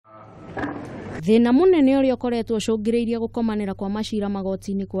Thina munene uria ukoretwo ucungiriirie gukomanira kwa maciira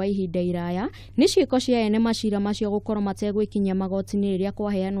magoti-ini kwa ihinda iraya ni ciiko cia ene maciira macio gukorwo mategwikinya magoti-ini riria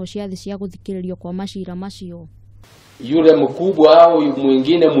kwaheanwo ciathi cia guthikiririo kwa maciira macio. Yule mkubwa au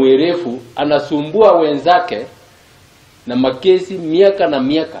mwingine mwerefu anasumbua wenzake na makesi miaka na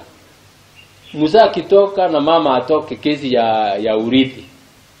miaka. Mzee akitoka na mama atoke kesi ya urithi.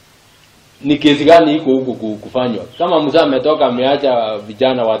 Ni kesi gani iko huko kufanywa? Kama mzee ametoka ameacha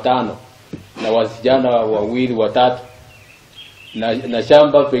vijana 5 na wasichana 2 3 na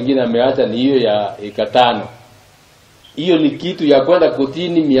shamba pengine ameacha ni hiyo ya eka 5. Hiyo ni kitu ya kwenda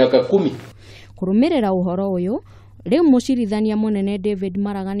kotini miaka 10. Kurumirira uhoro uyu riu Mucirithania munene David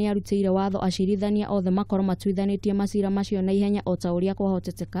Maraga ni arutire watho acirithania othe makorwo matuithanitie maciira macio na ihenya o ta uria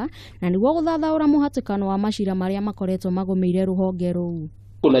kwahoteteka na niguo guthathaura muhatikano wa maciira maria makoretwo magumeire ruhonge ruu.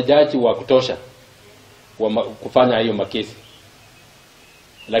 Kuna jaji wa kutosha kufanya hiyo makesi,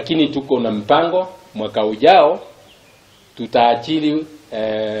 lakini tuko na mpango mwaka ujao tutaachili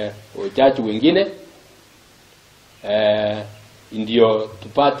jaji wengine ndio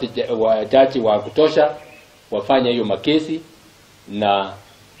tupate jaji wa kutosha wafanya hiyo makesi na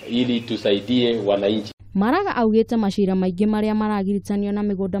ili tusaidie wananchi. Maraga augite maciira maingi maria maragiritanio na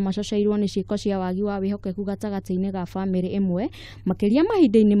migunda macocairwo ni ciiko cia wagi wa wihokeku gatagati-ini ga family imwe makiria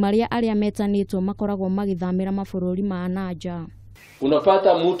mahinda-ini maria aria metanitwo makoragwo magithamira mabururi ma nanja.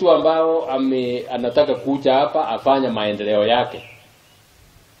 Unapata mtu ambao anataka kuja hapa afanya maendeleo yake.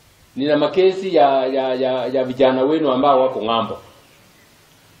 Nina makesi ya vijana wenu ambao wako ng'ambo.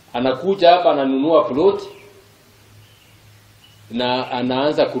 Anakuja hapa ananunua plot na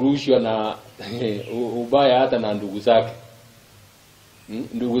anaanza kurushwa na ubaya hata na ndugu zake.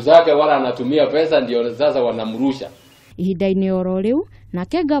 Ndugu zake wala anatumia pesa ndio sasa wanamrusha. Ihinda-ini oro riu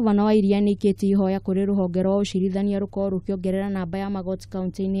nake ngavana wa Iria ni ikiti ihoya kuri ruhonge rwa Ucirithania rukorwo rukiongerera namba ya magoti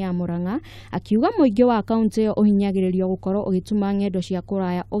kaunti-ini ya Murang'a akiuga muingi wa kaunti iyo uhinyagiririo gukorwo ugituma ng'endo cia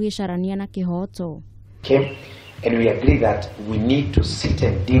kuraya ugicarania na kihoto. And we agree that we need to sit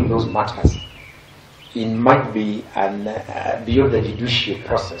and deal those matters. It might be beyond the judicial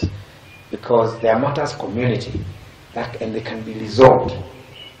process because they are matters community and they can be resolved.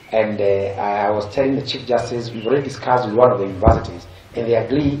 And I was telling the Chief Justice, we've already discussed with one of the universities and they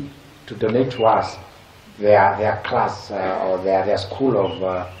agree to donate to us their class or their school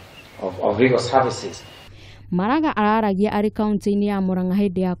of legal services. Maraga araragia ari kaunti-ini ya Murang'a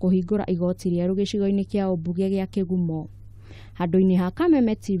hindi ya kuhingura igoti rieru gicigo-ini kia umbuge gia Kigumo. Handu-ini ha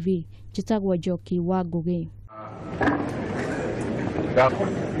Kameme TV, Njitagwo Njoki wa Ngugi.